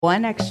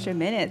1 extra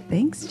minute.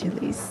 Thanks,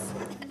 Julie's.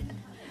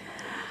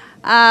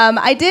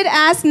 I did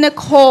ask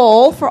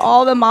Nicole, for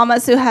all the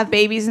mamas who have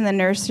babies in the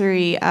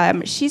nursery,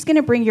 she's going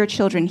to bring your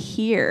children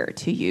here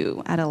to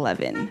you at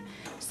 11.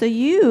 So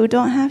you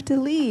don't have to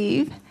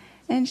leave,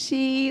 and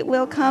she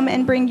will come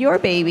and bring your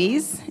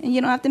babies, and you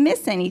don't have to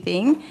miss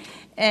anything.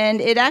 And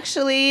it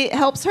actually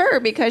helps her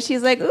because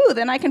she's like, ooh,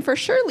 then I can for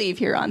sure leave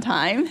here on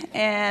time.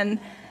 And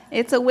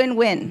it's a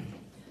win-win.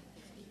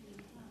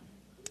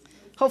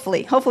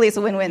 Hopefully it's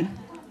a win-win.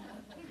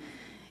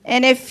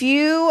 And if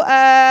you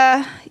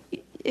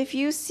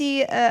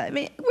see,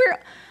 I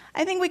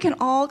think we can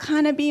all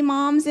kind of be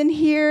moms in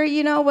here,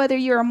 whether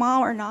you're a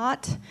mom or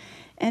not.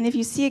 And if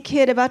you see a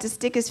kid about to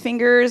stick his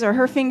fingers or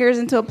her fingers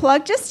into a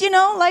plug, just,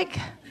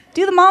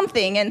 do the mom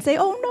thing and say,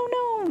 oh,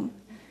 no,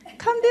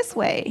 come this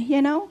way,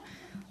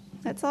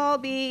 Let's all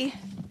be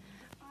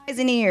eyes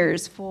and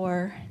ears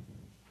for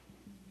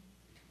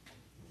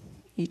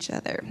each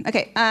other.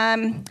 Okay,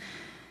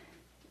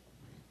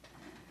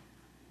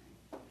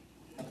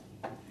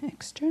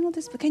 external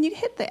display. Can you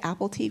hit the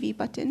Apple TV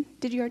button?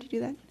 Did you already do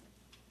that?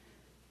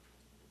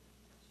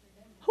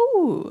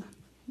 Ooh,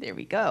 there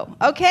we go.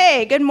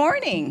 Okay, good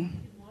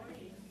morning.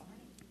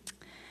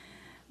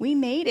 We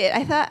made it.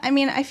 I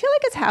feel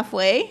like it's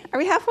halfway. Are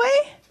we halfway?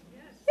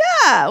 Yes.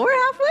 Yeah, we're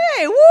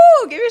halfway.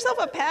 Woo! Give yourself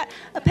a pat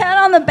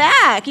on the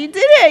back. You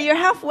did it. You're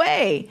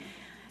halfway.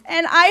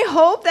 And I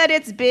hope that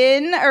it's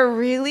been a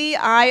really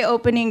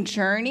eye-opening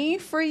journey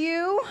for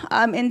you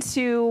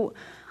into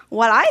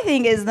what I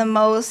think is the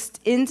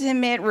most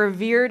intimate,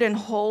 revered, and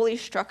holy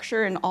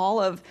structure in all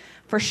of,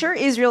 for sure,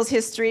 Israel's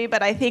history,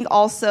 but I think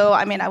also,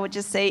 I would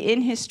just say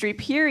in history,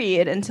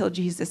 period, until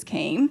Jesus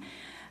came.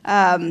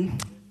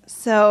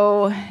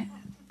 So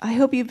I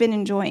hope you've been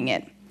enjoying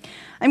it.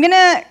 I'm going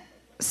to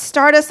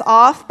start us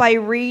off by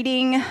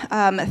reading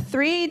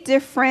 3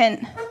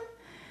 different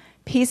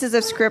pieces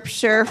of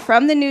scripture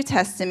from the New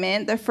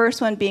Testament, the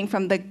first one being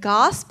from the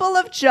Gospel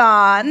of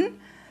John,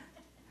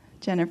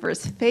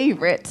 Jennifer's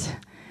favorite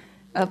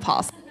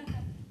apostle,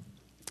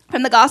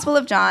 from the Gospel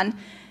of John,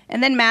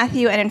 and then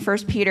Matthew, and in 1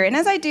 Peter. And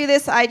as I do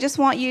this, I just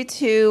want you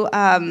to,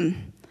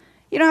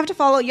 you don't have to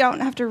follow, you don't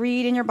have to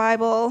read in your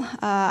Bible.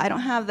 I don't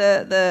have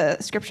the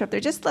scripture up there.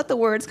 Just let the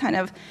words kind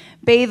of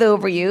bathe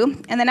over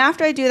you. And then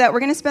after I do that,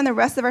 we're going to spend the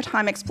rest of our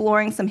time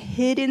exploring some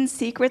hidden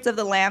secrets of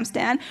the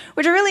lampstand,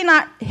 which are really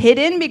not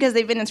hidden because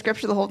they've been in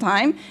scripture the whole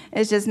time.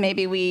 It's just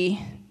maybe we,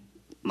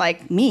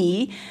 like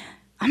me,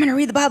 I'm going to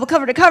read the Bible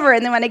cover to cover,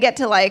 and then when I get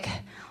to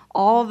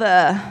all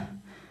the...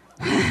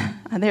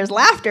 there's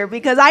laughter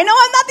because I know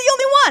I'm not the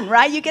only one,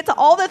 right? You get to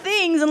all the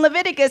things in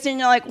Leviticus and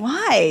you're like,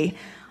 why?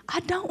 I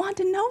don't want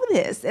to know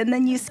this. And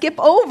then you skip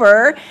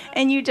over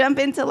and you jump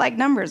into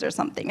Numbers or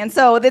something. And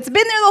so it's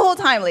been there the whole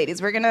time, ladies.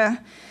 We're going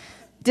to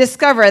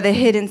discover the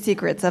hidden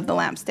secrets of the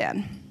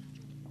lampstand.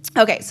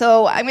 Okay,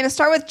 so I'm going to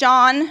start with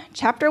John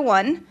chapter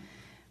 1,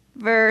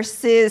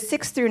 verses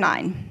 6 through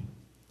 9.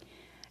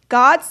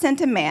 God sent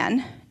a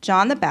man,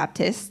 John the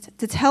Baptist,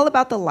 to tell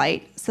about the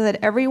light so that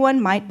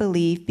everyone might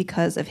believe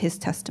because of his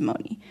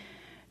testimony.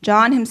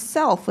 John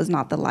himself was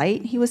not the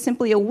light. He was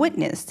simply a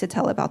witness to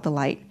tell about the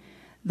light.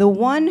 The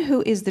one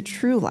who is the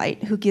true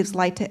light, who gives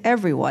light to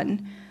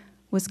everyone,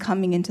 was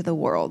coming into the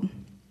world.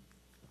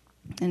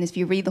 And if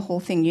you read the whole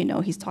thing, you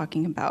know he's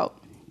talking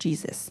about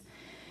Jesus.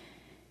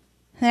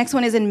 The next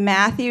one is in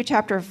Matthew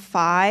chapter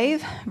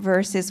 5,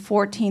 verses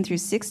 14 through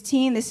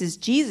 16. This is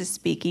Jesus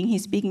speaking.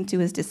 He's speaking to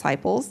his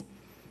disciples.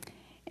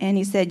 And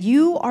he said,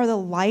 "You are the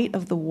light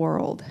of the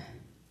world.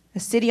 A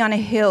city on a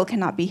hill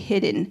cannot be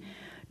hidden,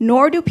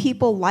 nor do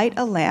people light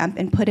a lamp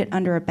and put it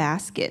under a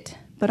basket,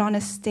 but on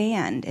a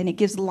stand, and it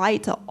gives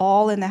light to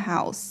all in the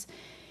house.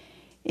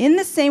 In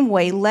the same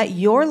way, let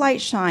your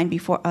light shine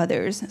before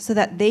others, so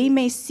that they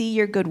may see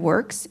your good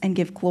works and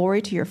give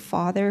glory to your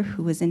Father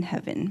who is in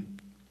heaven."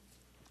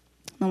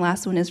 The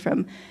last one is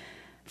from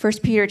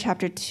 1 Peter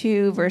chapter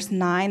 2, verse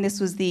 9. This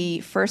was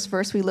the first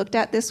verse we looked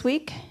at this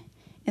week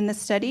in the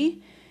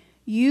study.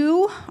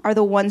 "You are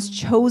the ones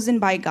chosen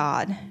by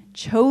God,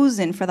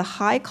 chosen for the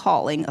high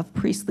calling of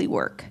priestly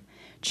work,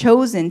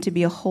 chosen to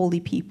be a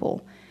holy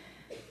people,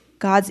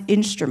 God's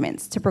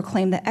instruments to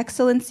proclaim the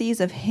excellencies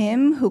of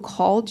him who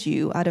called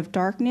you out of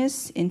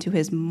darkness into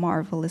his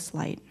marvelous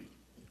light."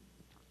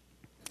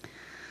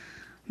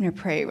 I'm going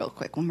to pray real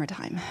quick one more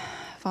time.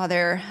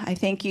 Father, I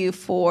thank you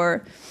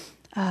for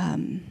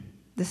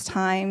this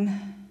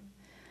time,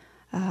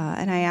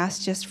 and I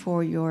ask just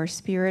for your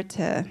Spirit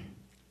to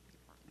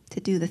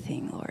do the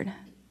thing, Lord,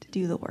 to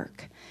do the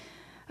work.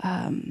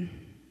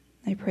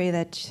 I pray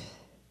that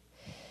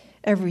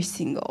every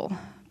single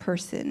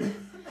person,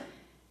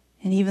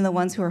 and even the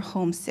ones who are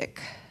homesick,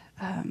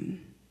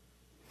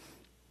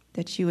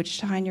 that you would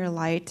shine your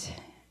light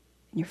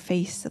and your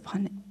face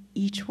upon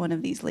each one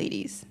of these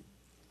ladies.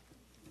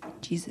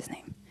 In Jesus'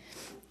 name,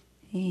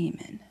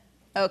 amen.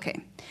 Okay.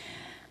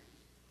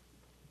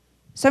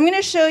 So I'm going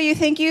to show you,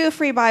 thank you,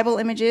 free Bible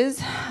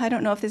images. I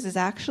don't know if this is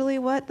actually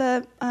what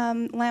the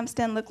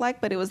lampstand looked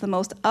like, but it was the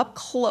most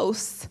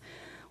up-close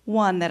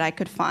one that I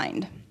could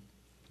find.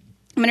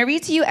 I'm going to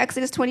read to you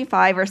Exodus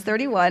 25, verse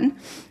 31.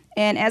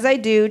 And as I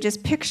do,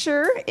 just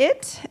picture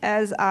it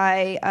as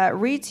I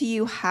read to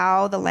you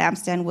how the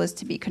lampstand was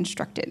to be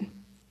constructed.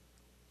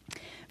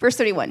 Verse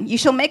 31, you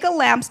shall make a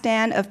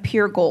lampstand of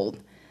pure gold.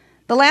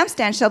 The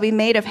lampstand shall be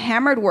made of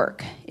hammered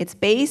work. Its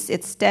base,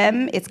 its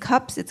stem, its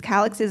cups, its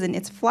calyxes, and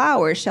its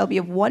flowers shall be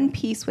of one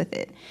piece with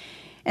it.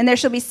 And there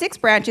shall be 6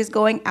 branches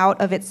going out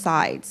of its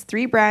sides,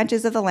 3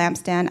 branches of the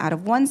lampstand out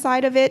of one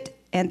side of it,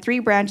 and 3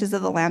 branches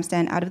of the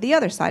lampstand out of the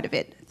other side of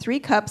it. 3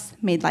 cups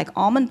made like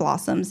almond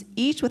blossoms,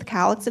 each with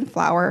calyx and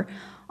flower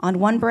on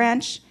one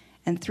branch,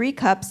 and 3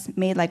 cups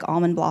made like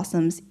almond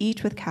blossoms,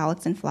 each with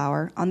calyx and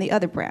flower on the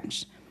other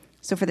branch.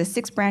 So for the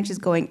 6 branches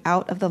going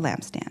out of the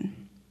lampstand.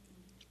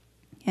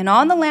 And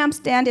on the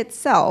lampstand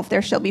itself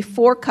there shall be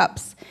 4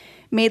 cups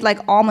made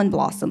like almond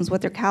blossoms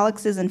with their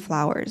calyxes and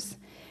flowers,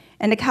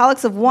 and a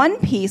calyx of one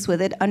piece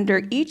with it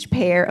under each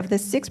pair of the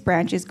 6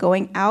 branches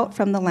going out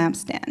from the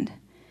lampstand.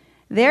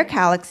 Their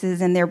calyxes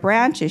and their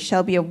branches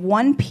shall be of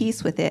one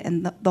piece with it,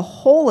 and the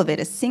whole of it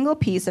a single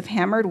piece of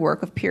hammered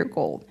work of pure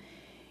gold.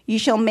 You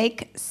shall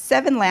make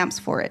 7 lamps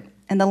for it,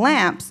 and the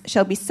lamps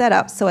shall be set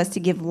up so as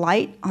to give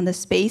light on the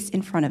space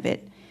in front of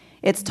it.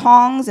 Its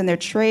tongs and their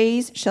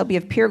trays shall be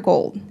of pure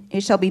gold.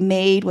 It shall be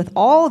made with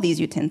all these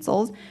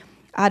utensils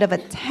out of a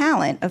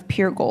talent of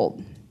pure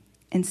gold.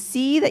 And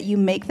see that you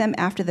make them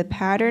after the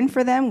pattern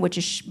for them which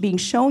is being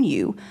shown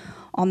you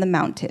on the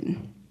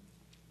mountain.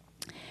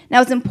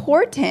 Now, it's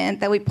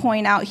important that we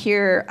point out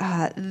here,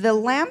 the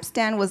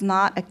lampstand was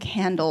not a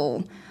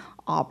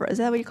candelabra. Is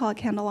that what you call a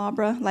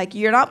candelabra? Like,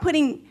 you're not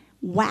putting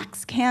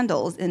wax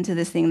candles into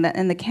this thing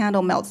and the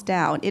candle melts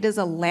down. It is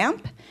a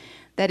lamp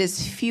that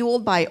is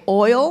fueled by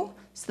oil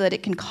so that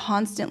it can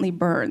constantly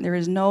burn. There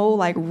is no,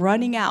 like,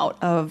 running out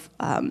of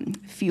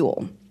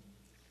fuel.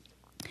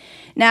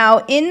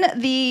 Now, in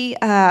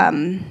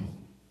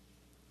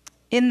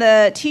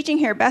the teaching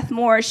here, Beth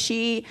Moore,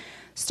 she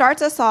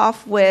starts us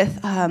off with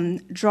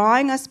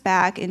drawing us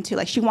back into,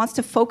 like, she wants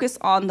to focus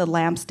on the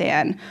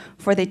lampstand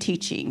for the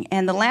teaching.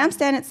 And the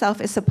lampstand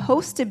itself is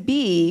supposed to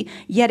be,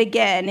 yet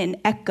again, an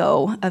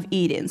echo of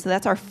Eden. So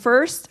that's our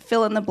first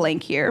fill in the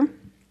blank here.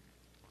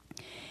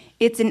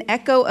 It's an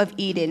echo of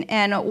Eden.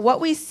 And what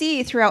we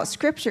see throughout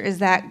Scripture is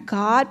that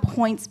God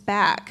points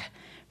back.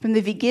 From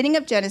the beginning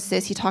of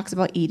Genesis, he talks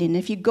about Eden.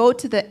 If you go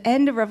to the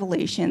end of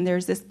Revelation,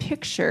 there's this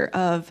picture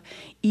of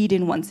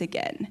Eden once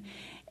again.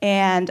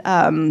 And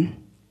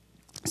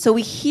so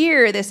we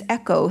hear this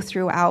echo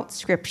throughout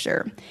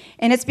Scripture.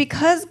 And it's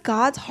because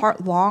God's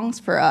heart longs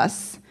for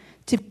us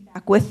to be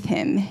back with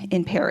him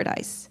in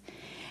paradise.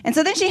 And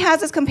so then she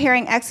has us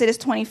comparing Exodus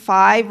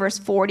 25, verse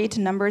 40 to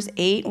Numbers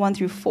 8, 1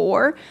 through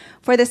 4.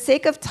 For the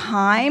sake of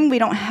time, we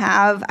don't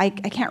have, I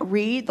can't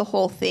read the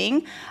whole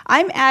thing.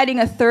 I'm adding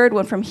a third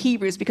one from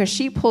Hebrews because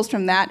she pulls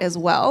from that as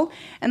well.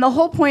 And the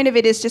whole point of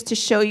it is just to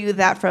show you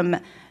that from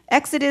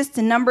Exodus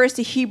to Numbers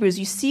to Hebrews,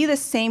 you see the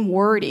same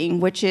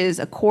wording, which is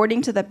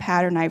according to the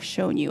pattern I've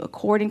shown you,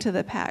 according to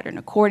the pattern,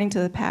 according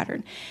to the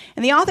pattern.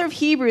 And the author of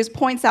Hebrews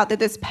points out that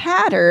this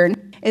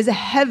pattern is a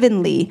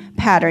heavenly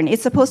pattern.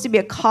 It's supposed to be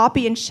a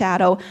copy and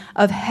shadow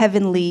of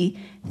heavenly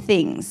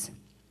things.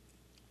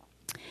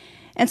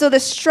 And so the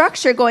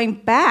structure, going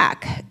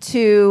back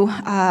to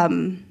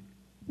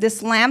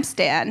this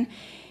lampstand,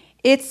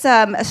 it's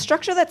a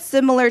structure that's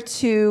similar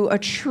to a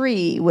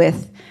tree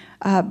with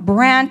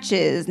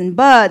branches and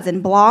buds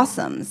and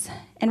blossoms.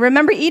 And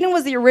remember, Eden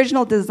was the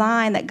original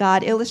design that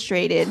God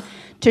illustrated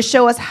to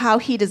show us how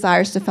he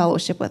desires to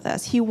fellowship with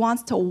us. He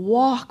wants to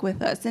walk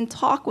with us and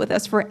talk with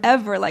us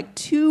forever, like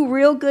 2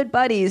 real good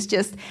buddies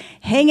just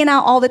hanging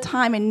out all the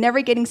time and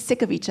never getting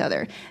sick of each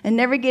other and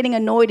never getting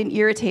annoyed and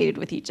irritated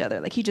with each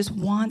other. Like, he just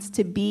wants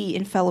to be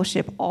in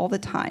fellowship all the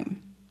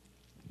time.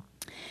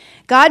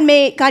 God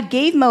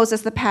gave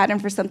Moses the pattern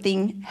for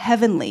something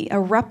heavenly, a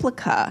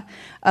replica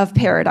of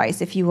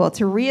paradise, if you will,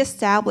 to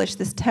reestablish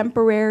this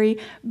temporary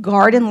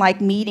garden-like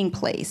meeting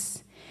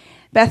place.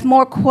 Beth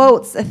Moore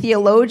quotes a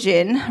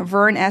theologian,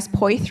 Vern S.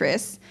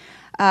 Poythress.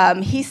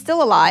 He's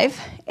still alive,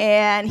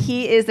 and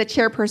he is the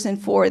chairperson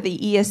for the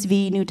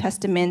ESV New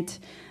Testament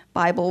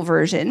Bible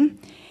version.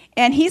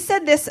 And he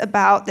said this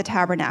about the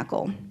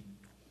tabernacle.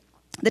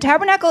 The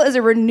tabernacle is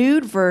a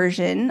renewed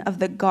version of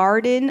the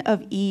Garden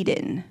of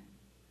Eden.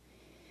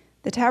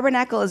 The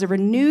tabernacle is a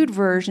renewed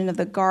version of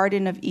the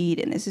Garden of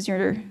Eden. This is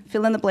your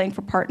fill in the blank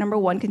for part number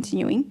 1,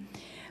 continuing.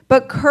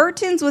 But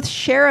curtains with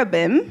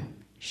cherubim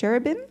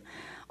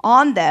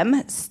on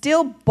them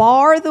still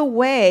bar the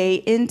way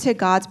into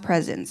God's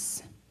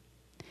presence.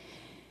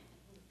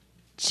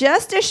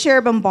 Just as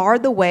cherubim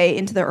barred the way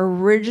into the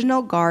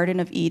original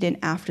Garden of Eden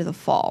after the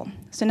fall.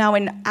 So now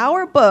in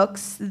our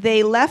books,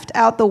 they left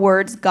out the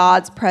words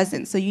God's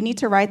presence. So you need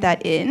to write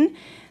that in.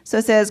 So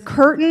it says,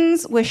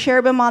 curtains with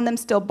cherubim on them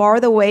still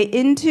bar the way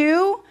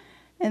into,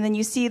 and then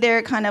you see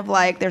there kind of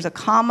like there's a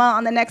comma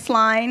on the next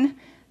line.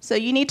 So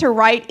you need to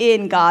write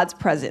in God's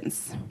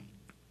presence.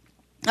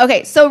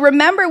 Okay, so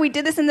remember we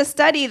did this in the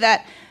study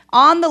that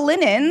On the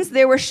linens,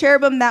 there were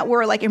cherubim that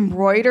were like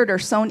embroidered or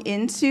sewn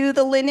into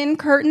the linen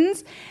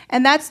curtains,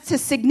 and that's to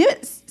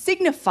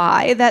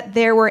signify that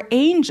there were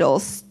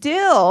angels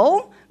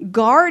still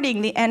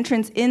guarding the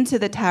entrance into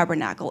the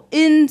tabernacle,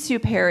 into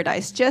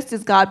paradise, just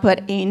as God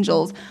put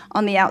angels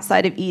on the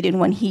outside of Eden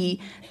when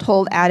he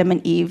told Adam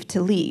and Eve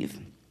to leave.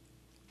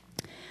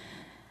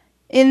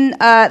 In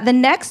the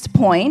next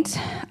point,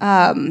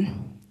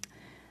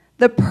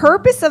 the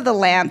purpose of the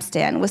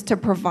lampstand was to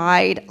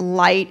provide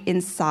light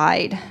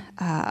inside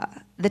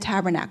the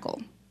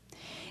tabernacle.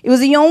 It was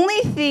the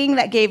only thing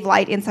that gave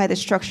light inside the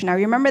structure. Now,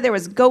 remember, there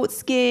was goat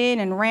skin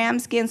and ram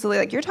skin, so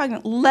like you're talking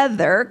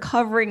leather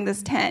covering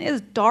this tent. It was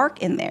dark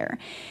in there.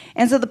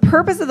 And so the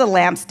purpose of the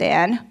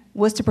lampstand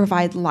was to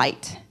provide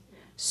light.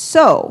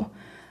 So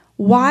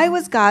why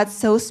was God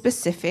so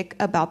specific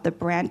about the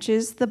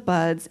branches, the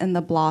buds, and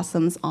the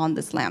blossoms on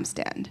this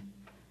lampstand?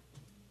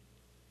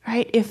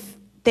 Right? If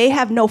they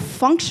have no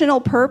functional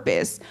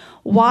purpose,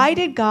 why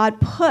did God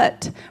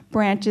put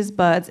branches,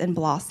 buds, and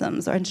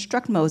blossoms or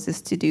instruct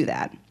Moses to do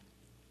that?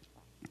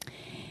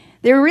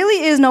 There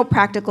really is no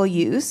practical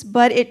use,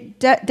 but it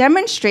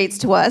demonstrates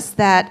to us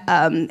that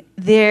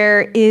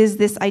there is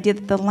this idea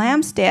that the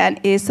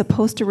lampstand is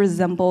supposed to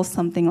resemble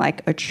something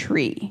like a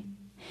tree.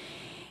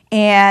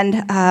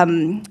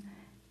 And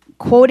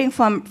quoting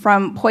from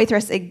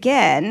Poythress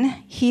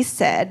again, he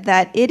said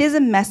that it is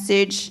a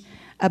message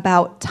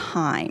about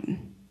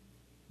time.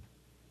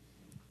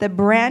 The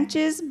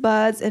branches,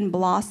 buds, and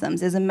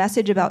blossoms is a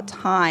message about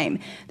time.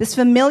 This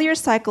familiar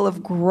cycle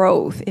of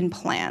growth in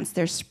plants.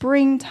 There's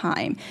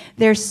springtime,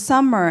 there's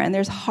summer, and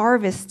there's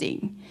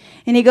harvesting.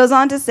 And he goes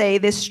on to say,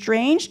 this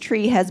strange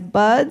tree has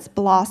buds,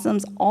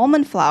 blossoms,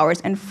 almond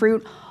flowers, and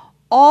fruit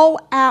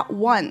all at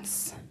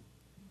once.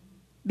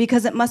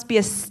 Because it must be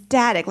a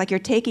static, like you're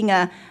taking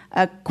a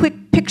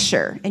quick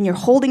picture and you're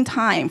holding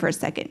time for a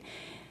second.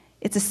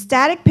 It's a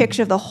static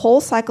picture of the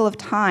whole cycle of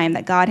time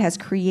that God has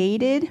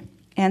created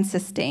and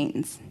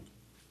sustains.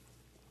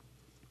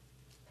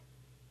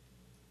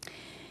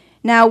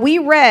 Now, we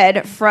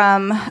read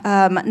from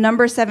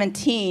number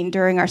 17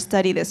 during our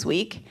study this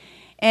week,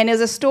 and it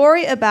was a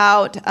story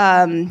about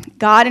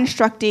God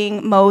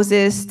instructing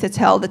Moses to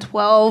tell the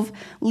 12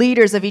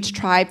 leaders of each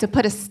tribe to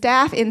put a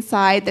staff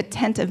inside the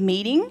tent of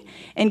meeting,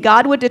 and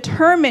God would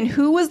determine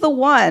who was the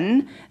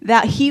one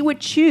that he would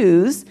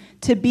choose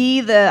to be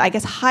the, I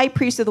guess, high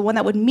priest, or the one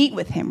that would meet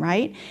with him,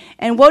 right?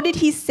 And what did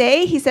he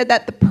say? He said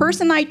that the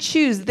person I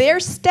choose, their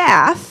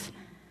staff,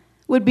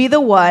 would be the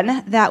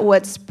one that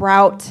would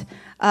sprout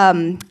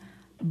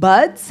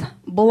buds,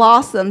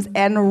 blossoms,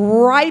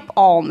 and ripe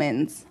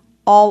almonds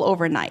all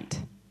overnight.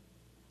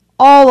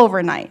 All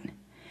overnight.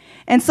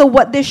 And so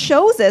what this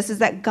shows us is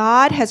that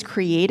God has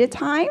created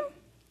time,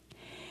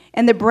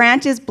 and the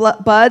branches,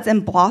 buds,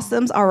 and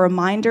blossoms are a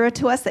reminder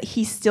to us that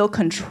he still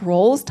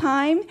controls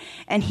time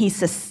and he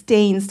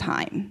sustains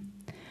time.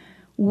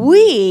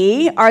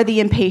 We are the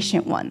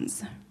impatient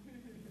ones,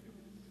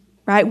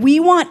 right? We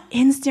want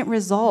instant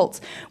results.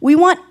 We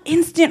want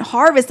instant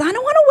harvest. I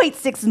don't want to wait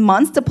 6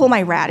 months to pull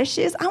my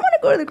radishes. I want to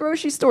go to the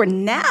grocery store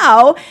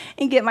now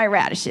and get my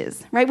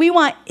radishes, right? We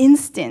want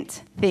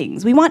instant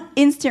things. We want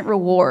instant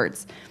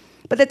rewards.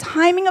 But the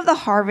timing of the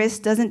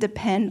harvest doesn't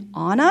depend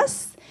on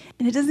us.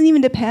 And it doesn't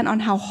even depend on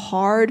how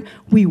hard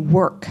we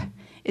work.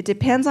 It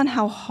depends on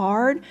how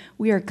hard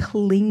we are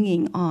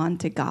clinging on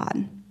to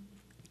God.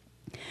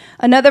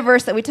 Another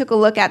verse that we took a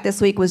look at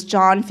this week was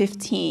John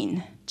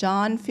 15.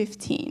 John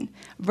 15,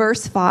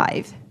 verse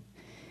 5.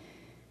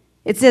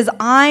 It says,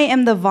 I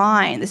am the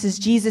vine. This is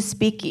Jesus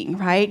speaking,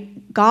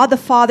 right? God the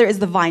Father is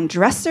the vine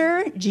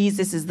dresser.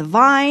 Jesus is the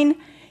vine.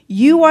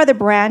 You are the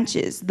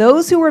branches.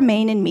 Those who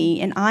remain in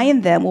me and I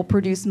in them will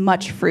produce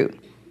much fruit.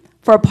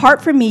 For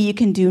apart from me, you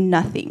can do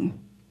nothing.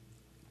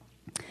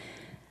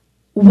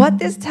 What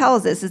this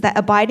tells us is that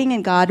abiding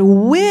in God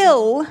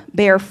will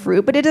bear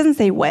fruit, but it doesn't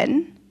say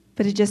when,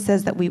 but it just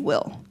says that we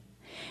will.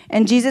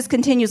 And Jesus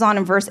continues on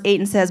in verse 8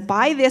 and says,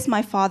 by this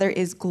my Father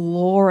is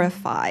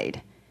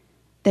glorified,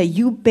 that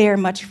you bear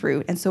much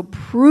fruit, and so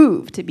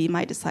prove to be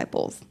my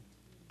disciples.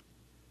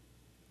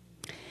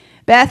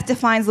 Beth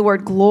defines the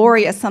word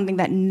glory as something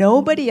that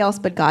nobody else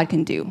but God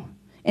can do.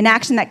 An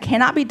action that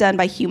cannot be done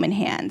by human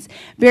hands.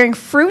 Bearing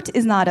fruit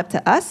is not up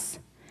to us,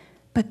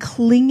 but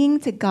clinging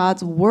to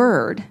God's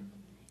word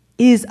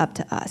is up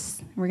to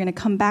us. We're going to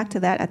come back to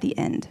that at the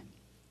end.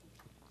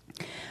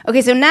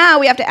 Okay, so now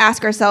we have to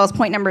ask ourselves,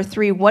 point number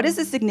 3, what is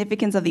the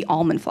significance of the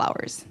almond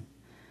flowers?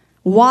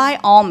 Why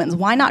almonds?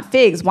 Why not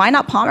figs? Why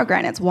not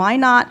pomegranates? Why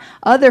not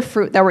other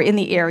fruit that were in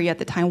the area at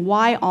the time?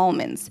 Why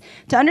almonds?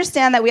 To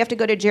understand that, we have to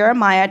go to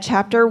Jeremiah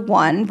chapter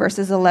 1,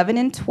 verses 11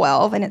 and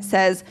 12, and it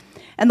says,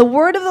 and the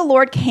word of the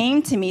Lord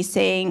came to me,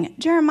 saying,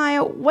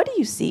 Jeremiah, what do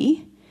you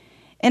see?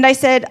 And I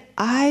said,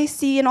 I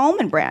see an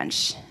almond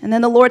branch. And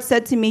then the Lord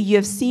said to me, you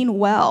have seen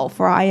well,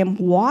 for I am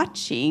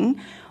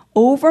watching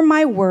over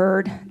my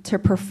word to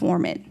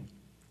perform it.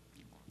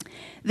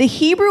 The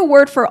Hebrew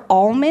word for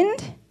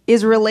almond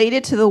is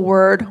related to the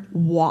word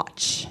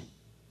watch.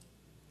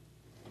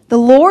 The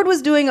Lord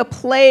was doing a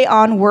play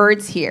on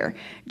words here.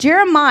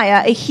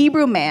 Jeremiah, a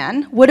Hebrew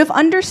man, would have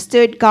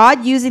understood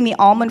God using the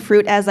almond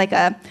fruit as like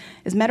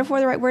is metaphor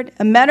the right word?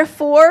 A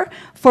metaphor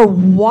for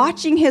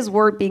watching his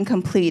word being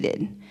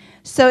completed.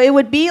 So it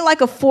would be like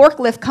a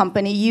forklift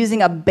company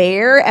using a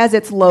bear as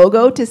its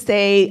logo to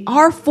say,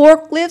 our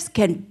forklifts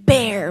can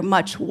bear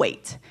much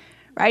weight,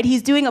 right?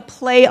 He's doing a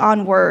play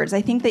on words.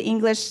 I think the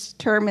English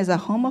term is a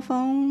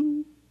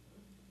homophone.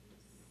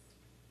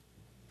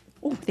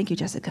 Oh, thank you,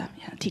 Jessica.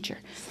 Yeah, teacher.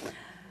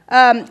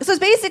 So it's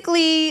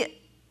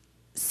basically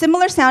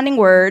similar sounding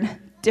word,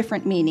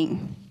 different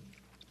meaning.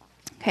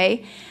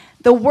 Okay?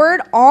 The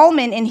word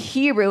almond in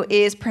Hebrew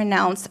is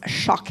pronounced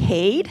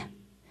shakhed,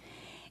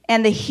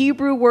 and the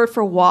Hebrew word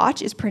for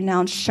watch is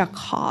pronounced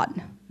shakad.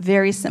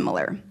 Very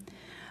similar.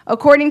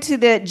 According to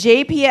the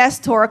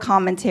JPS Torah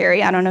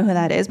commentary, I don't know who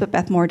that is, but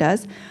Beth Moore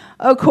does.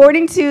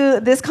 According to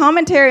this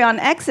commentary on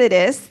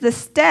Exodus, the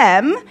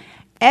stem,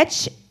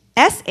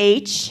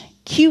 SHQD,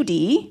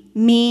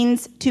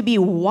 means to be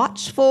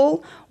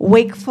watchful,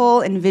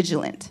 wakeful, and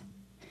vigilant.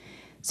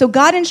 So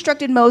God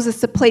instructed Moses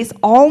to place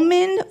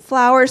almond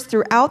flowers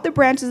throughout the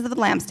branches of the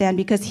lampstand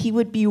because he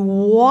would be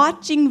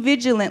watching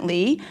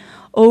vigilantly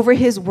over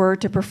his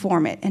word to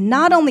perform it. And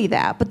not only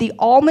that, but the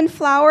almond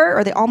flower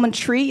or the almond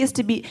tree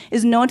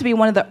is known to be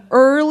one of the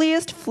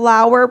earliest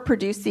flower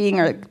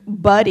producing or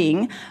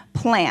budding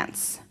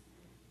plants.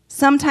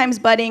 Sometimes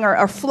budding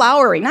or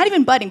flowering, not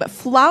even budding, but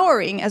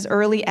flowering as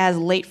early as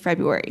late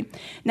February.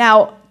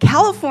 Now,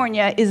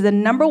 California is the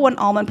 #1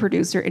 almond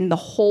producer in the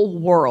whole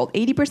world.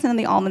 80% of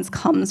the almonds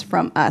comes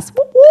from us.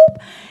 Whoop, whoop.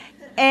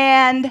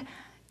 And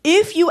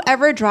if you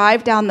ever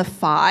drive down the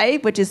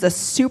 5, which is a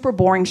super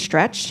boring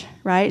stretch,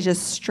 right? It's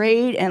just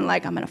straight and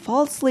like I'm going to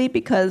fall asleep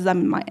because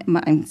I'm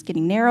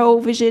getting narrow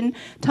vision,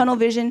 tunnel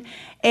vision.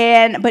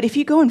 But if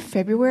you go in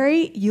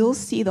February, you'll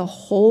see the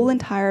whole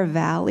entire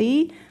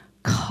valley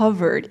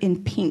covered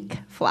in pink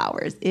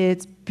flowers.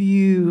 It's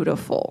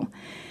beautiful.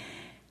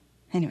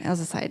 Anyway, that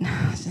was a side.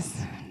 Just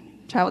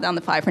travel down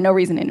the 5 for no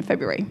reason in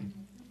February.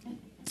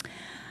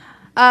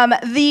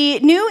 The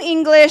New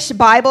English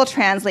Bible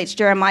translates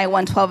Jeremiah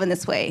 1:12 in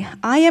this way: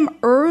 I am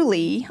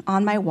early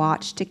on my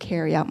watch to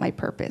carry out my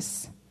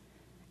purpose.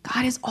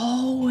 God is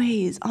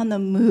always on the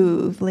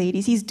move,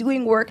 ladies. He's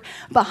doing work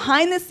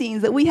behind the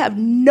scenes that we have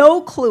no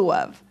clue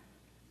of,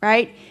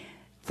 right?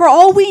 For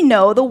all we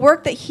know, the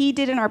work that he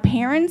did in our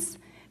parents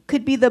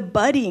could be the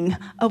budding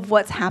of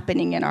what's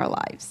happening in our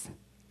lives.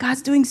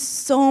 God's doing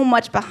so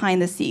much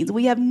behind the scenes.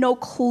 We have no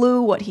clue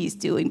what he's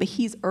doing, but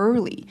he's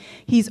early.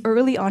 He's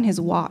early on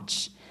his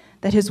watch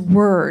that his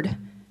word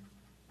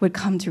would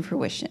come to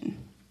fruition.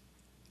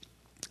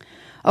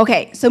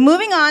 Okay, so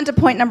moving on to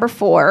point number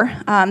 4.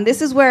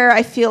 This is where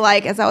I feel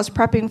like, as I was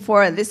prepping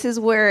for it, this is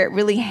where it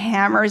really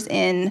hammers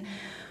in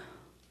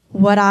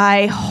what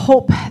I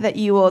hope that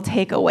you will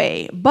take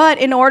away. But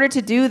in order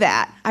to do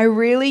that, I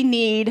really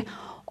need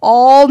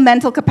all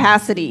mental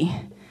capacity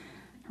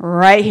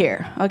right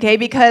here, okay?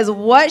 Because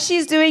what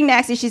she's doing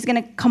next is she's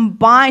going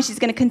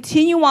to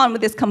continue on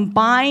with this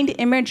combined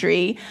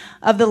imagery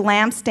of the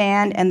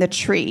lampstand and the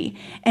tree.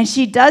 And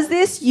she does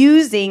this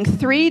using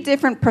 3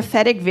 different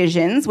prophetic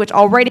visions, which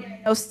already I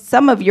know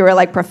some of you are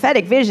like,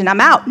 prophetic vision, I'm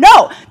out.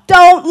 No,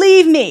 don't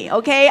leave me,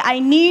 okay? I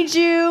need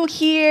you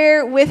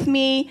here with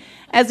me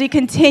as we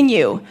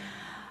continue.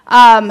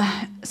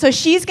 So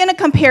she's going to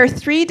compare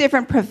 3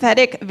 different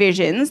prophetic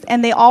visions,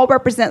 and they all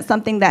represent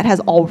something that has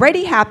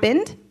already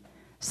happened,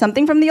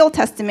 something from the Old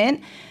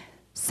Testament,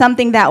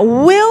 something that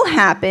will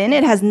happen,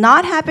 it has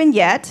not happened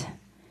yet,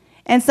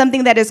 and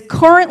something that is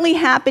currently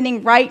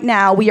happening right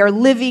now. We are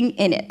living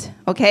in it,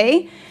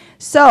 okay?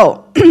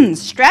 So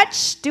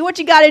stretch, do what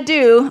you got to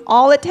do,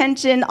 all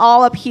attention,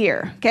 all up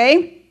here,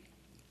 okay?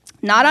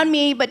 Not on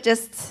me, but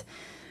just,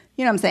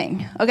 you know what I'm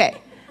saying. Okay.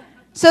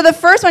 So the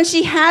first one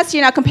she has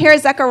here, now compare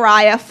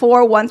Zechariah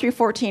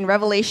 4:1-14,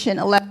 Revelation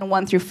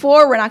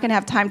 11:1-4. We're not going to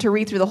have time to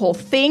read through the whole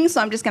thing, so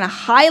I'm just going to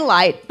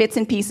highlight bits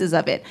and pieces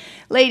of it.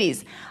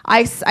 Ladies,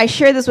 I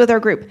share this with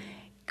our group.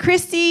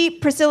 Christy,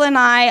 Priscilla, and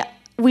I,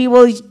 we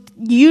will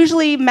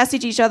usually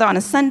message each other on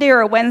a Sunday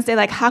or a Wednesday,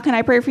 like, how can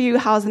I pray for you?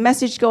 How's the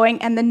message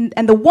going? And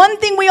the one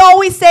thing we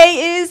always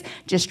say is,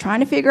 just trying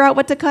to figure out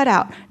what to cut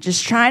out.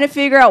 Just trying to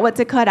figure out what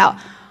to cut out.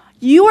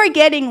 You are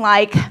getting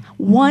like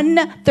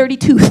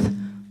 1/32th.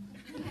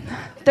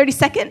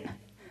 32nd?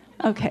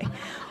 Okay.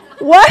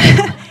 What?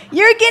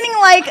 You're getting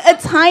like a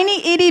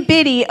tiny itty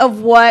bitty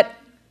of what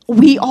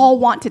we all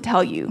want to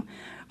tell you,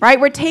 right?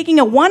 We're taking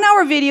a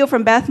 1-hour video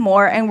from Beth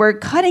Moore and we're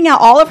cutting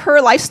out all of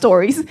her life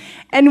stories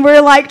and we're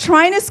like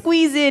trying to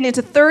squeeze in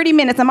into 30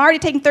 minutes. I'm already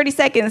taking 30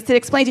 seconds to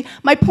explain to you.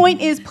 My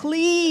point is,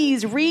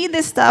 please read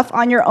this stuff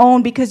on your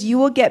own because you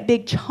will get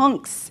big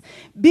chunks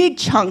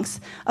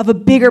of a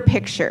bigger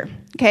picture,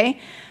 okay?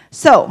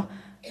 So,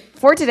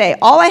 for today,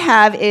 all I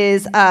have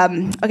is,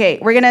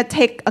 we're going to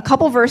take a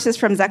couple verses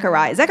from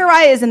Zechariah.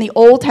 Zechariah is in the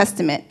Old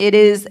Testament. He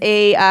is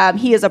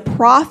a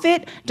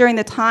prophet during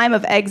the time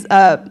of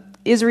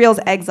Israel's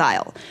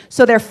exile.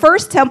 So their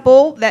first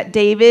temple that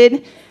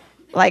David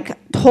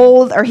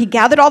he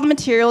gathered all the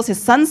materials.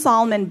 His son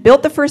Solomon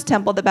built the first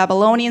temple. The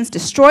Babylonians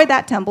destroyed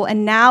that temple.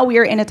 And now we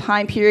are in a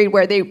time period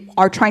where they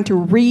are trying to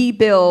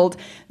rebuild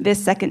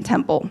this second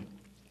temple.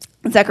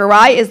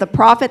 Zechariah is the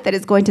prophet that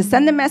is going to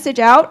send the message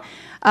out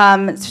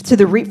for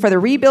the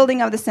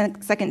rebuilding of the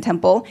second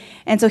temple.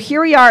 And so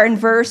here we are in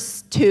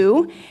verse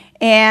 2,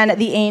 and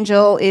the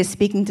angel is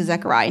speaking to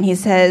Zechariah. And he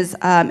says,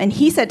 and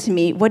he said to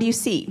me, what do you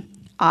see?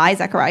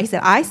 Zechariah, he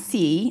said, I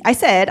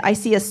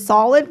see a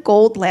solid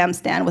gold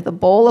lampstand with a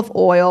bowl of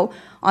oil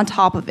on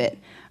top of it.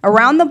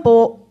 Around the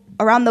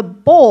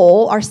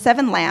bowl are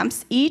 7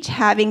 lamps, each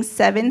having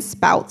 7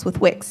 spouts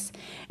with wicks.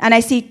 And I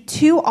see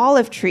 2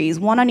 olive trees,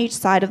 one on each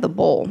side of the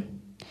bowl.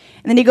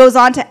 And then he goes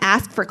on to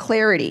ask for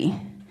clarity.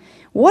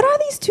 What are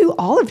these 2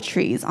 olive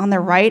trees on the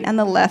right and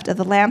the left of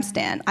the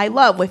lampstand? I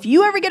love, if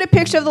you ever get a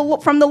picture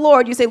from the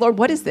Lord, you say, Lord,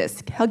 what is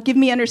this? Give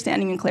me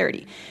understanding and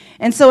clarity.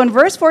 And so in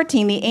verse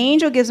 14, the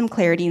angel gives him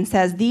clarity and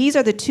says, these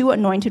are the 2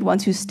 anointed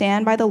ones who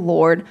stand by the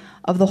Lord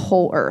of the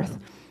whole earth.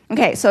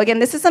 Okay, so again,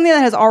 this is something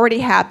that has already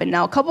happened.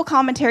 Now, a couple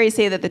commentaries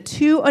say that the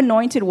 2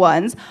 anointed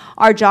ones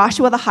are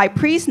Joshua the high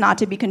priest, not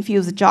to be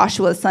confused with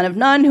Joshua the son of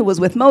Nun, who was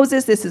with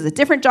Moses. This is a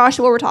different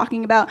Joshua we're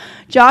talking about.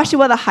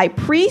 Joshua the high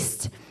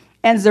priest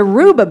and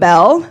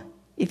Zerubbabel.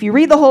 If you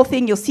read the whole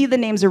thing, you'll see the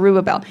name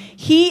Zerubbabel.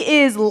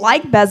 He is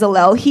like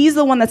Bezalel. He's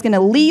the one that's going to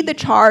lead the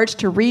charge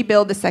to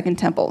rebuild the second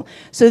temple.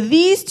 So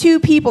these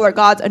 2 people are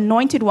God's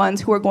anointed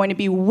ones who are going to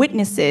be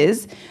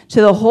witnesses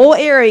to the whole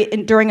area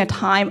during a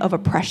time of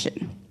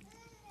oppression.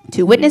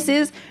 2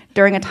 witnesses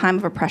during a time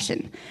of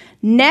oppression.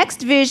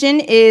 Next vision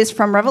is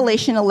from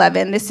Revelation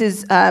 11. This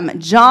is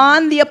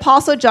John, the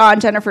Apostle John,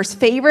 Jennifer's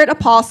favorite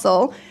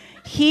apostle.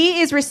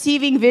 He is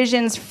receiving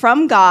visions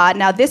from God.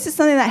 Now, this is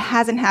something that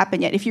hasn't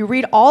happened yet. If you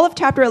read all of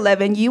chapter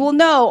 11, you will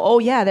know, oh,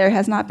 yeah, there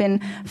has not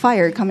been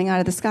fire coming out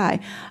of the sky.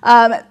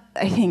 I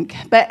think.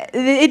 But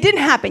it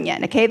didn't happen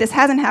yet, okay? This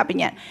hasn't happened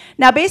yet.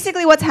 Now,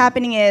 basically what's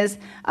happening is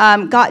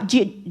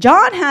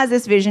John has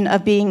this vision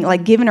of being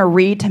like given a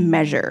reed to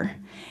measure.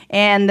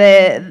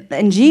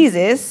 And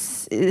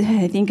Jesus,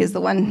 I think, is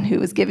the one who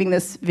was giving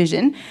this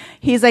vision.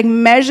 He's like,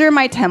 measure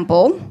my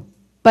temple,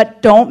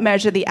 but don't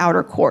measure the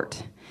outer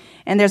court.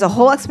 And there's a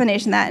whole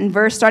explanation that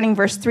starting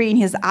verse 3, and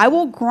he says, I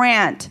will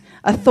grant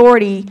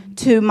authority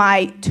to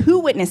my 2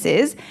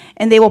 witnesses,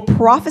 and they will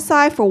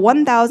prophesy for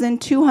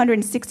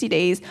 1,260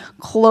 days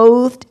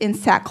clothed in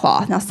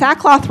sackcloth. Now,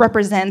 sackcloth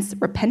represents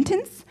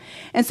repentance.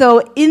 And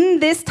so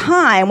in this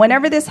time,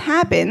 whenever this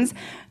happens,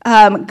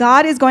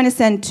 God is going to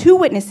send 2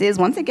 witnesses,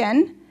 once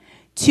again,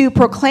 to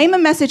proclaim a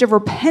message of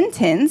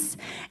repentance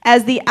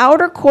as the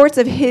outer courts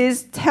of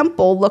his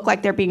temple look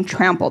like they're being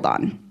trampled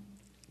on.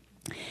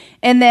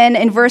 And then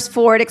in verse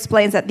 4, it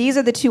explains that these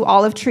are the 2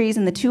 olive trees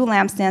and the 2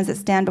 lampstands that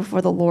stand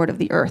before the Lord of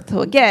the earth.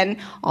 So again,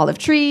 olive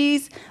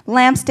trees,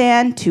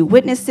 lampstand, 2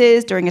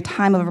 witnesses during a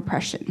time of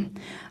oppression.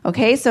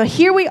 Okay, so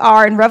here we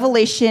are in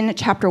Revelation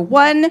chapter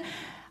 1.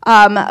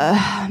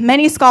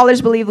 Many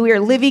scholars believe we are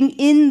living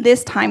in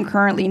this time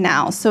currently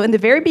now. So in the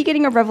very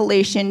beginning of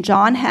Revelation,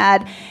 John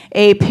had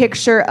a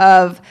picture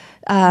of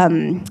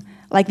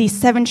like these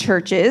 7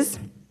 churches.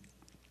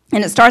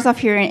 And it starts off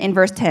here in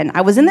verse 10.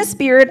 I was in the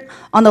Spirit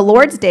on the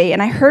Lord's day,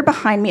 and I heard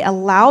behind me a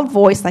loud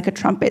voice like a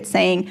trumpet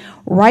saying,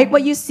 write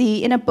what you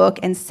see in a book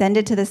and send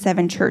it to the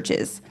 7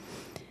 churches.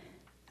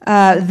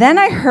 Then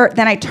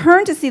I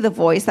turned to see the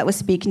voice that was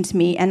speaking to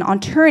me, and on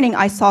turning,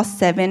 I saw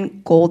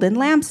 7 golden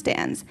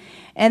lampstands.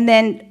 And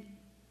then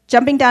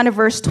jumping down to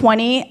verse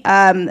 20,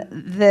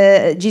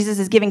 Jesus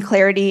is giving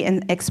clarity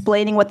and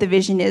explaining what the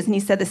vision is. And he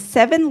said the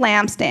 7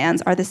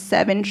 lampstands are the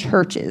 7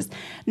 churches.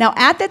 Now,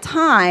 at the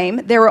time,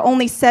 there were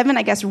only 7,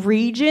 I guess,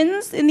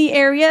 regions in the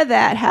area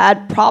that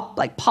had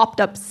popped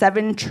up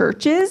 7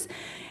 churches.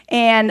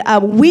 And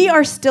we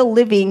are still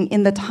living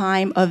in the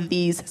time of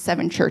these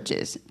 7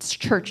 churches.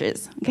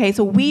 Okay,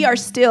 so we are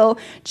still,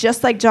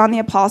 just like John the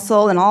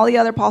Apostle and all the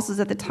other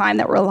apostles at the time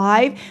that were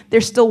alive, they're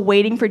still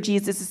waiting for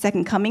Jesus'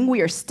 second coming.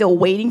 We are still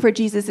waiting for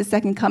Jesus'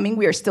 second coming.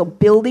 We are still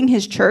building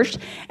his church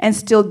and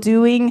still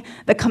doing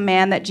the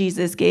command that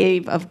Jesus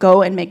gave of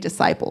go and make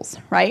disciples,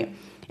 right?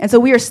 And so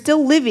we are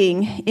still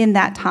living in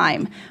that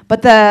time.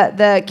 But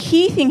the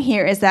key thing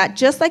here is that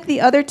just like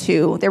the other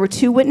 2, there were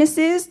 2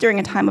 witnesses during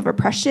a time of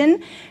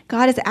oppression.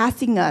 God is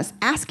asking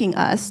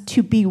us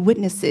to be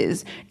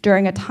witnesses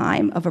during a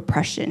time of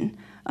oppression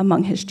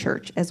among his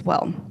church as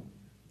well.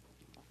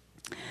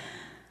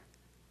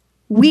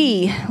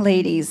 We,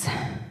 ladies,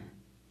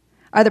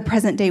 are the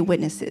present day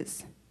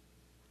witnesses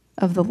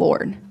of the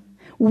Lord.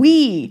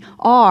 We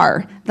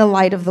are the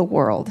light of the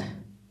world.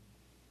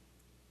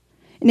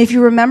 And if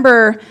you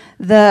remember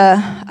the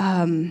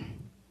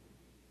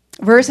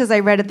verses I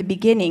read at the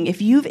beginning,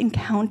 if you've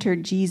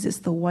encountered Jesus,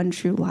 the one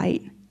true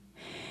light,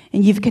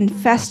 and you've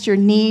confessed your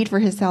need for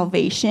his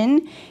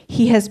salvation,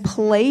 he has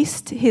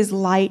placed his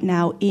light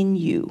now in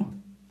you.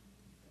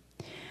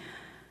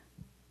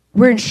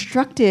 We're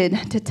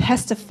instructed to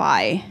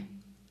testify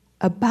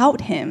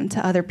about him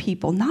to other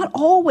people, not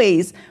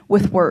always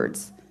with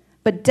words,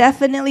 but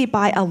definitely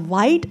by a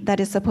light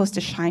that is supposed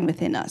to shine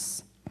within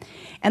us.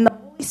 And the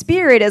Holy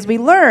Spirit, as we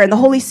learn, the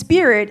Holy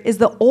Spirit is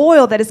the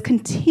oil that is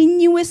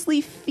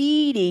continuously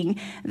feeding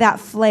that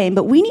flame.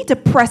 But we need to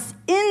press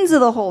into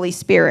the Holy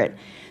Spirit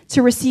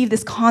to receive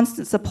this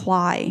constant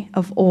supply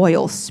of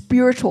oil,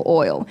 spiritual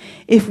oil,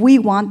 if we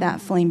want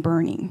that flame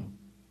burning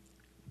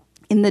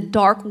in the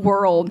dark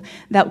world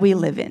that we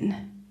live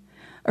in.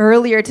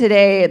 Earlier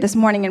today, this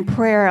morning in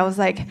prayer, I was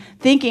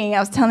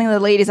telling the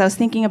ladies, I was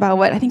thinking about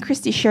what I think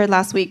Christy shared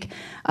last week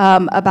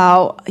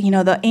about,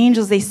 the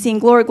angels, they sing,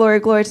 glory, glory,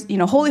 glory,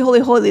 holy,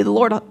 holy, holy, the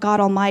Lord God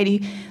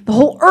Almighty. The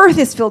whole earth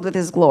is filled with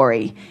his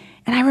glory.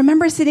 And I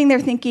remember sitting there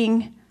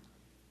thinking,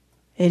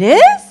 it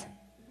is?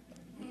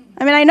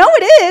 I mean, I know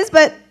it is,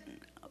 but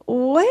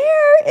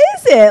where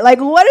is it?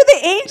 Like, what are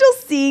the angels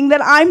seeing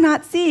that I'm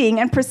not seeing?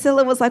 And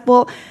Priscilla was like,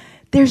 well,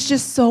 there's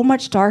just so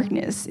much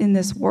darkness in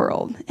this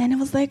world. And it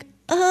was like,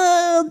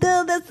 oh,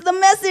 that's the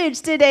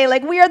message today.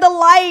 Like, we are the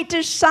light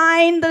to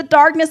shine the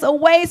darkness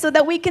away so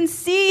that we can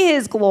see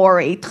his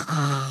glory.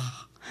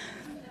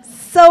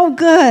 So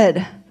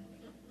good.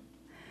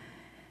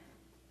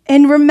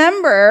 And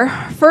remember,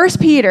 1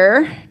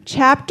 Peter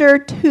chapter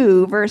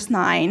 2, verse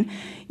 9,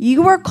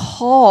 you are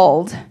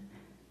called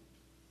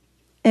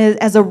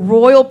as a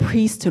royal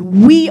priesthood.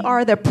 We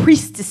are the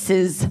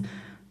priestesses,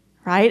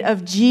 right,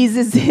 of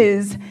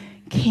Jesus'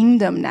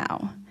 kingdom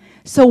now.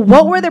 So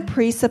what were the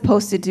priests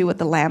supposed to do with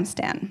the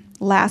lampstand?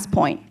 Last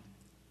point.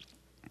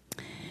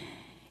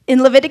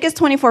 In Leviticus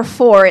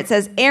 24:4, it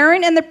says,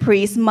 Aaron and the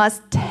priests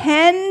must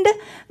tend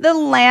the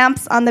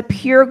lamps on the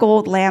pure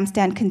gold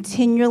lampstand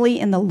continually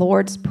in the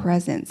Lord's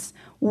presence.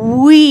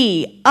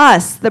 We,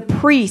 us, the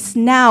priests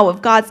now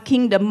of God's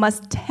kingdom,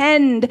 must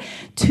tend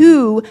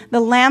to the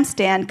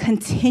lampstand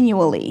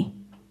continually.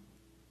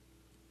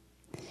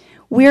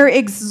 We're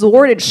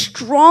exhorted,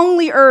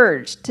 strongly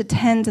urged to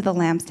tend to the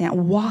lampstand.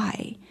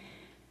 Why?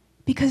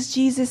 Because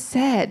Jesus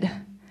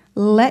said,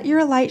 let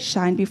your light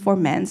shine before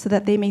men so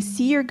that they may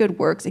see your good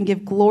works and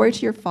give glory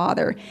to your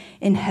Father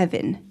in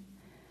heaven.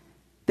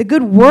 The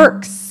good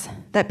works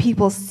that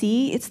people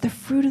see, it's the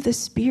fruit of the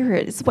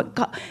Spirit. It's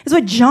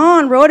what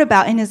John wrote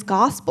about in his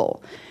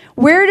gospel.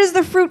 Where does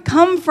the fruit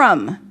come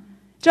from?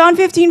 John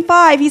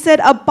 15:5, he said,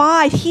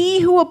 abide, he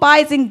who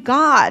abides in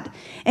God,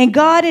 and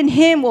God in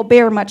him will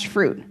bear much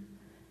fruit.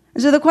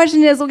 And so the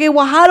question is, okay,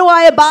 well, how do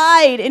I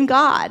abide in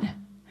God?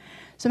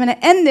 So I'm going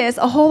to end this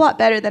a whole lot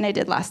better than I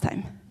did last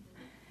time.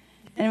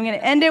 And I'm going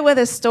to end it with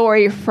a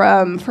story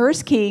from 1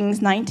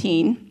 Kings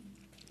 19.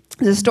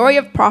 It's a story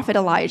of prophet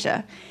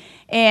Elijah.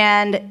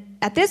 And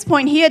at this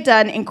point, he had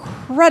done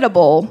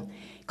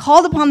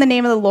called upon the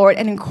name of the Lord,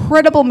 and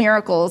incredible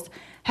miracles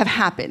have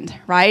happened,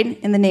 right,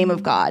 in the name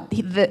of God.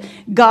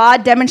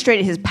 God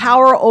demonstrated his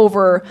power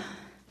over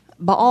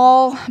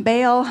Baal, I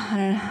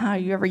don't know how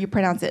you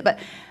pronounce it, but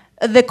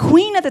the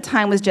queen at the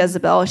time was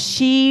Jezebel.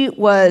 She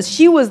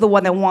was the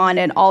one that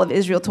wanted all of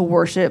Israel to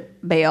worship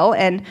Baal,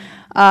 and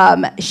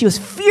she was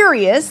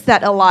furious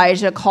that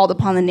Elijah called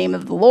upon the name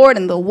of the Lord,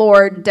 and the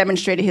Lord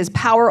demonstrated his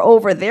power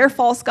over their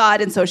false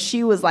god, and so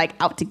she was like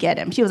out to get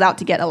him. She was out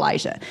to get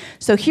Elijah.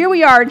 So here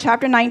we are in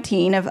chapter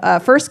 19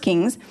 of 1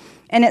 Kings,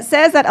 and it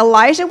says that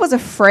Elijah was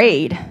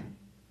afraid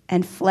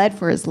and fled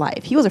for his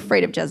life. He was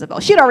afraid of Jezebel.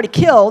 She had already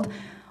killed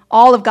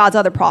all of God's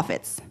other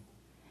prophets,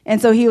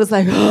 and so he was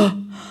like,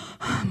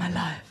 my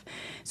life.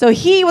 So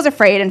he was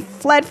afraid and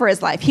fled for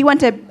his life. He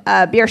went to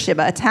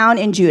Beersheba, a town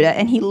in Judah,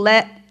 and he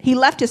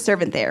left his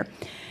servant there.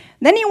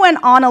 Then he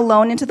went on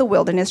alone into the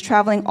wilderness,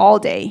 traveling all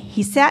day.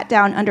 He sat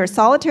down under a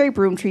solitary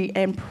broom tree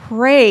and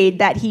prayed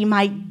that he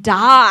might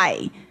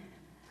die.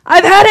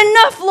 I've had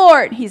enough,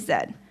 Lord, he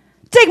said.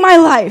 Take my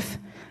life,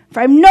 for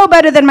I'm no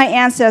better than my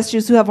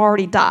ancestors who have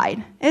already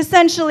died.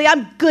 Essentially,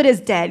 I'm good as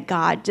dead,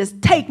 God. Just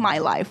take my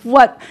life.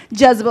 What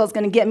Jezebel is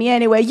going to get me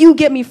anyway? You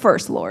get me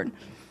first, Lord.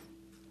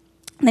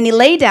 And then he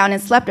lay down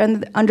and slept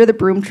under the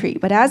broom tree.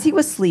 But as he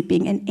was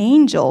sleeping, an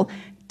angel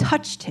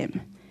touched him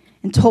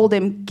and told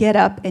him, get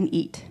up and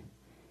eat.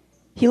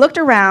 He looked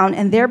around,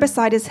 and there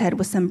beside his head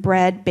was some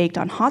bread baked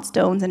on hot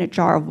stones and a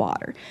jar of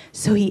water.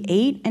 So he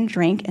ate and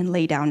drank and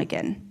lay down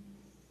again.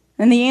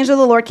 And the angel of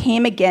the Lord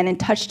came again and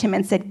touched him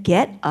and said,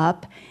 get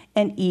up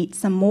and eat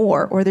some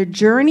more, or the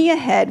journey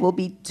ahead will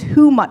be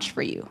too much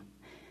for you.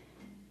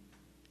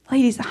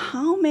 Ladies,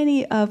 how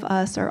many of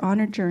us are on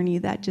a journey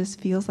that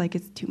just feels like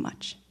it's too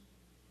much?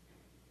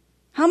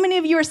 How many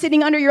of you are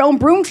sitting under your own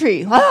broom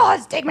tree? Oh,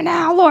 let's take me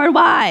now, Lord,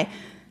 why?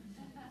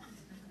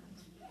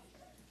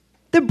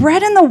 The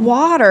bread and the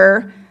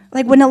water,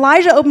 like when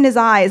Elijah opened his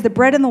eyes, the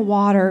bread and the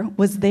water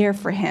was there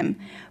for him.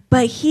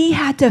 But he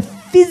had to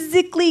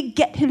physically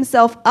get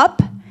himself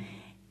up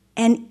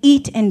and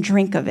eat and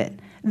drink of it.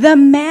 The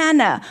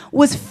manna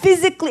was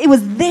it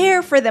was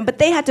there for them, but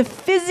they had to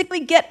physically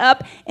get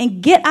up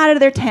and get out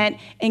of their tent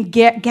and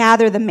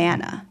gather the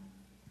manna.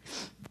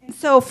 And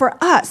so for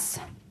us,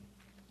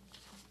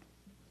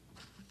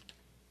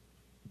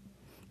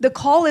 the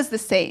call is the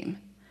same.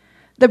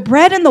 The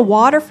bread and the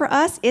water for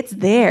us, it's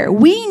there.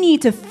 We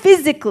need to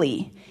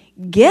physically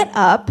get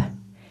up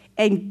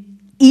and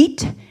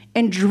eat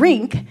and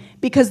drink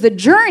because the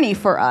journey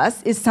for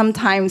us is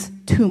sometimes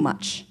too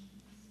much.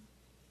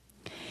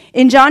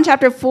 In John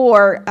chapter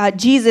 4,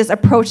 Jesus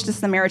approached a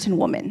Samaritan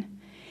woman.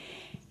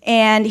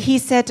 And he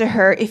said to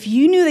her, if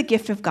you knew the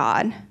gift of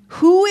God,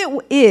 who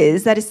it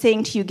is that is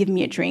saying to you, give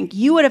me a drink,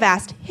 you would have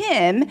asked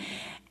him,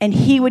 and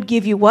he would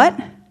give you what?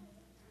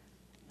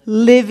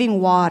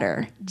 Living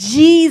water.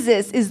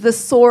 Jesus is the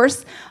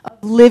source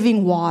of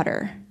living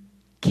water.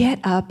 Get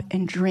up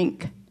and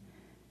drink.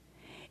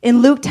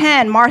 In Luke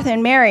 10, Martha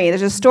and Mary,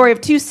 there's a story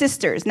of two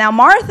sisters. Now,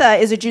 Martha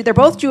is a Jew. They're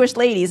both Jewish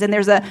ladies, and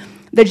there's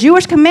the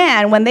Jewish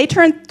command, when they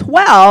turn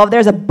 12,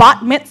 there's a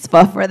bat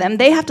mitzvah for them.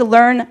 They have to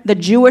learn the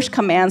Jewish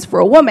commands for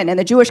a woman, and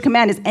the Jewish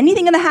command is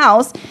anything in the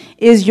house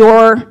is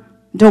your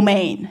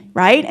domain,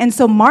 right? And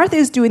so Martha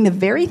is doing the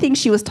very thing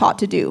she was taught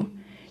to do.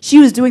 She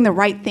was doing the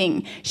right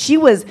thing. She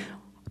was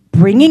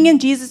bringing in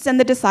Jesus and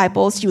the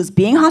disciples. She was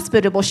being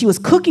hospitable. She was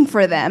cooking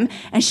for them.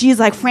 And she's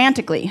like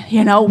frantically,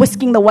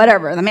 whisking the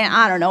whatever. The man,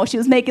 I don't know. She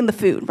was making the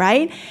food,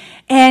 right?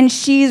 And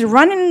she's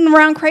running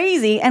around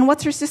crazy. And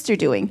what's her sister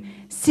doing?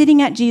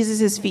 Sitting at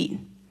Jesus' feet.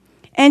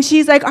 And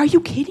she's like, are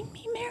you kidding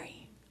me,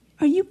 Mary?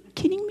 Are you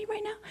kidding me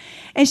right now?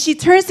 And she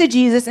turns to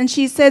Jesus and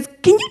she says,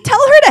 can you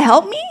tell her to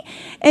help me?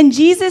 And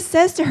Jesus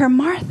says to her,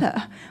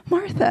 Martha,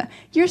 Martha,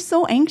 you're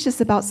so anxious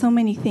about so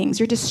many things.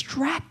 You're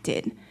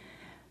distracted.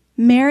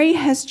 Mary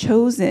has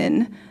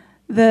chosen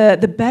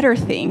the better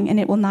thing, and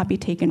it will not be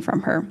taken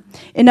from her.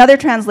 In other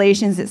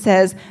translations, it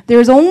says,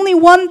 there's only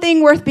one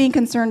thing worth being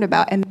concerned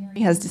about, and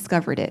Mary has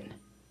discovered it.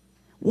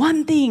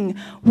 One thing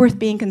worth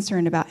being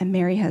concerned about, and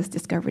Mary has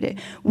discovered it.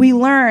 We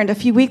learned a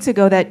few weeks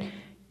ago that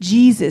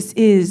Jesus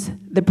is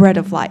the bread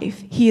of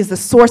life. He is the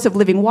source of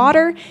living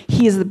water.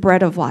 He is the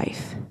bread of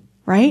life,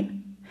 right?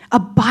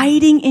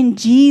 Abiding in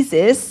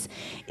Jesus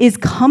is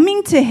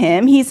coming to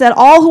him. He said,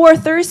 all who are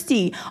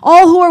thirsty,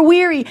 all who are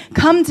weary,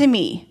 come to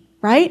me,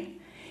 right?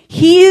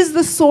 He is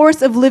the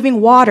source of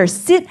living water.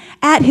 Sit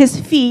at his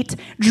feet,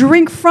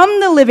 drink from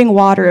the living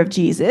water of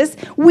Jesus.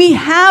 We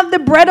have the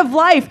bread of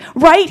life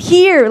right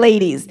here,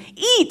 ladies.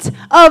 Eat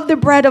of the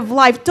bread of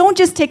life. Don't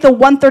just take the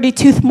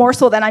 132th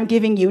morsel that I'm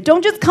giving you.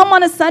 Don't just come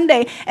on a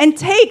Sunday and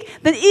take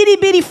the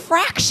itty-bitty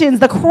fractions,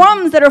 the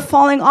crumbs that are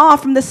falling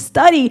off from the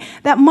study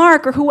that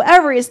Mark or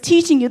whoever is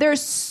teaching you.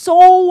 There's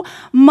so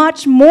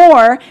much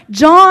more.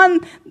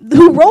 John,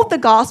 who wrote the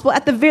gospel,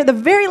 at the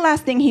very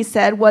last thing he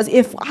said was,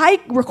 if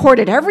I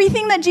recorded everything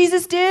that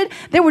Jesus did,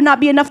 there would not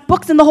be enough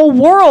books in the whole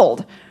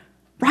world,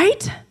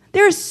 right?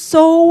 There's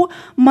so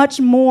much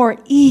more.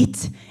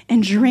 Eat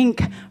and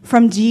drink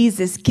from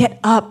Jesus. Get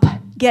up.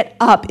 Get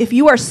up. If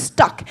you are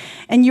stuck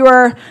and you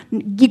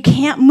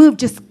can't move,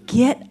 just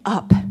get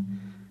up.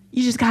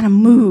 You just got to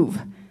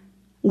move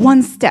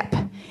one step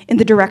in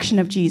the direction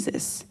of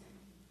Jesus.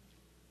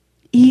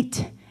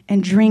 Eat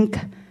and drink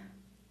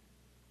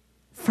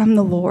from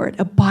the Lord.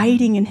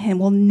 Abiding in him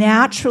will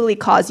naturally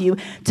cause you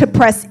to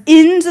press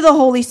into the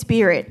Holy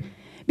Spirit.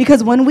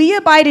 Because when we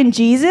abide in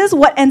Jesus,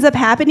 what ends up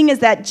happening is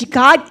that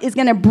God is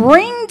going to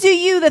bring to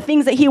you the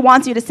things that he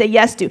wants you to say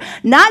yes to.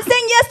 Not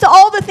saying yes to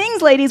all the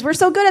things, ladies. We're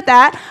so good at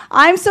that.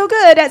 I'm so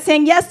good at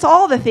saying yes to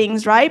all the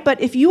things, right?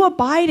 But if you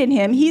abide in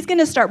him, he's going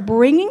to start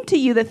bringing to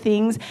you the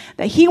things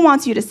that he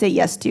wants you to say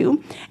yes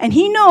to. And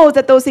he knows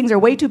that those things are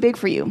way too big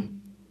for you.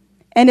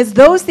 And it's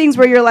those things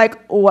where you're like,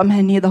 oh, I'm going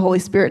to need the Holy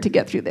Spirit to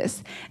get through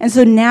this. And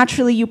so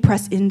naturally you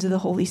press into the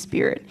Holy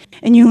Spirit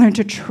and you learn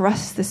to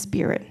trust the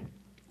Spirit.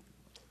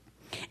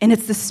 And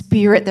it's the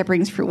Spirit that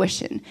brings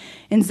fruition.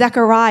 In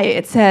Zechariah,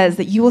 it says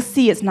that you will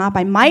see it's not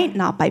by might,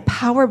 not by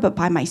power, but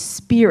by my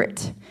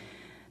Spirit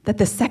that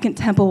the second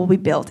temple will be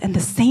built. And the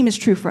same is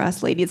true for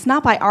us, lady. It's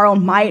not by our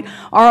own might,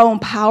 our own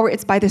power.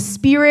 It's by the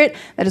Spirit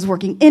that is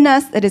working in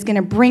us that is going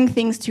to bring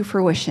things to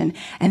fruition.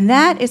 And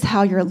that is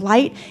how your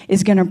light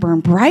is going to burn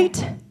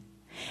bright.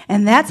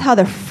 And that's how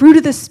the fruit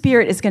of the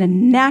Spirit is going to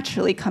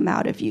naturally come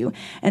out of you.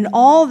 And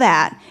all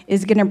that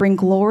is going to bring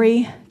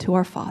glory to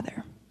our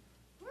Father.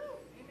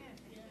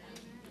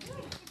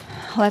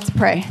 Let's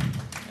pray.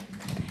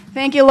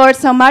 Thank you, Lord,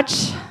 so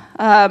much.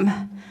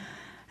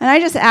 And I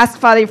just ask,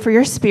 Father, for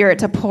your Spirit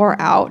to pour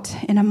out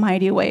in a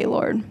mighty way,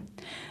 Lord.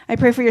 I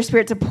pray for your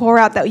Spirit to pour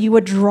out, that you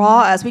would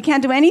draw us. We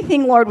can't do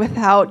anything, Lord,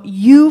 without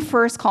you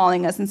first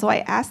calling us. And so I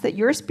ask that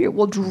your Spirit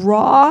will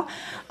draw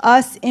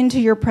us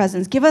into your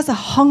presence. Give us a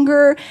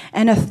hunger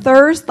and a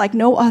thirst like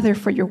no other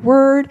for your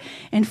word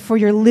and for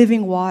your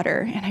living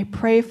water. And I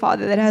pray,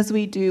 Father, that as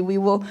we do, we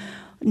will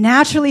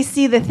naturally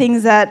see the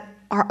things that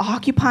are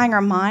occupying our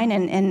mind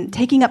and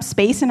taking up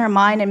space in our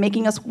mind and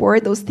making us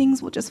worried. Those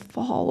things will just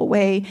fall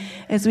away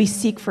as we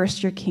seek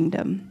first your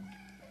kingdom.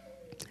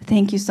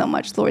 Thank you so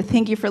much, Lord.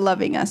 Thank you for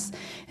loving us.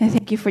 And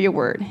thank you for your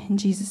word. In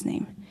Jesus'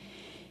 name,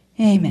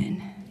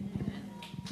 amen.